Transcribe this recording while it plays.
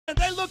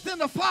They looked in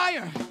the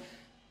fire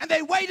and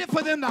they waited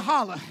for them to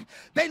holler.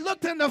 They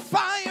looked in the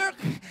fire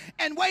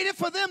and waited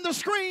for them to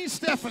scream,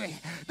 Stephanie.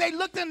 They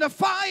looked in the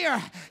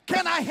fire.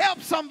 Can I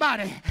help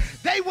somebody?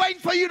 They waiting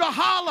for you to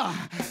holler.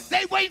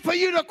 They waiting for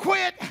you to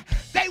quit.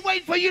 They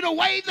waiting for you to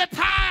wave the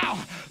towel.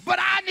 But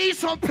I need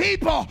some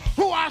people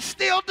who are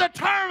still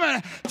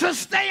determined to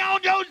stay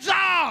on your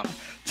job,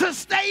 to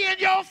stay in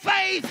your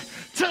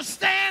faith, to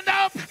stand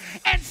up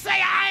and say,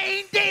 I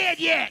ain't dead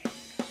yet.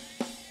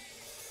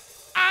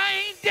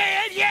 I ain't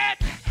dead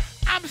yet.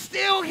 I'm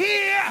still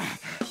here.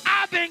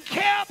 I've been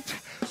kept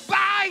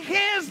by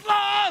his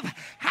love.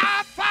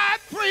 High five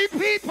 3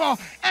 people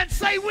and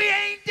say, we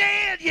ain't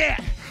dead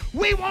yet.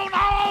 We want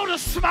all the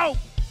smoke.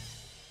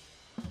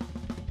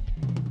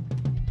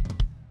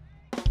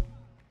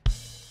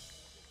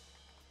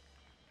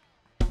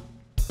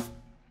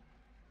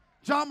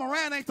 John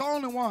Moran ain't the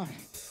only one.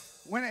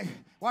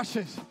 Watch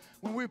this.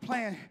 When we were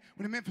playing,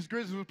 when the Memphis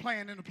Grizzlies were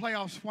playing in the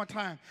playoffs one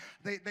time,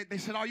 they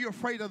said, are you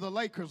afraid of the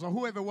Lakers or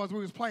whoever it was we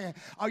was playing?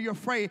 Are you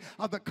afraid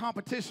of the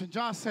competition?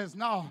 John says,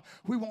 no,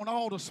 we want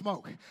all the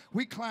smoke.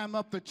 We climb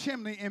up the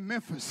chimney in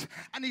Memphis.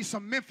 I need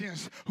some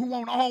Memphians who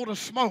want all the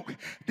smoke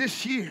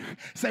this year.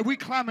 Say, we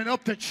climbing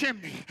up the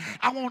chimney.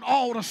 I want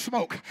all the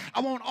smoke. I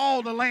want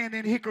all the land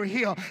in Hickory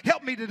Hill.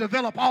 Help me to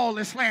develop all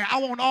this land. I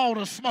want all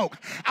the smoke.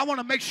 I want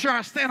to make sure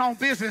I stand on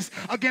business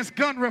against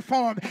gun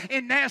reform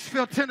in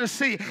Nashville,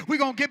 Tennessee. We're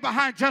going to get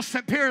behind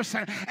Justin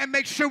Pearson and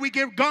make sure we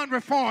get gun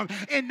reform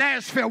in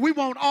Nashville. We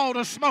want all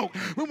the smoke.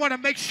 We want to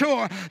make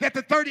sure that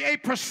the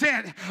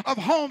 38% of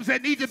homes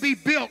that need to be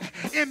built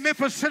in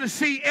Memphis,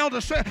 Tennessee,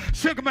 Elder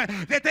Sugarman,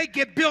 that they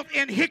get built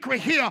in Hickory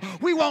Hill.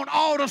 We want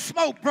all the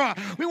smoke, bro.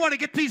 We want to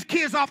get these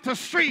kids off the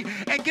street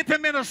and get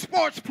them in a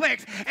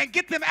sportsplex and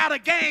get them out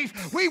of games.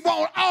 We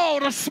want all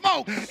the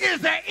smoke.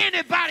 Is there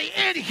anybody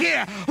in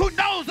here who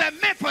knows that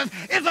Memphis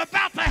is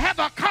about to have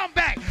a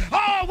comeback?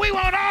 Oh, we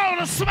want all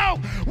the smoke.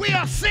 We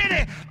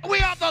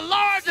are the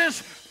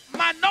largest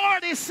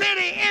minority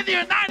city in the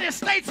United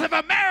States of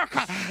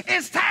America.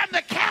 It's time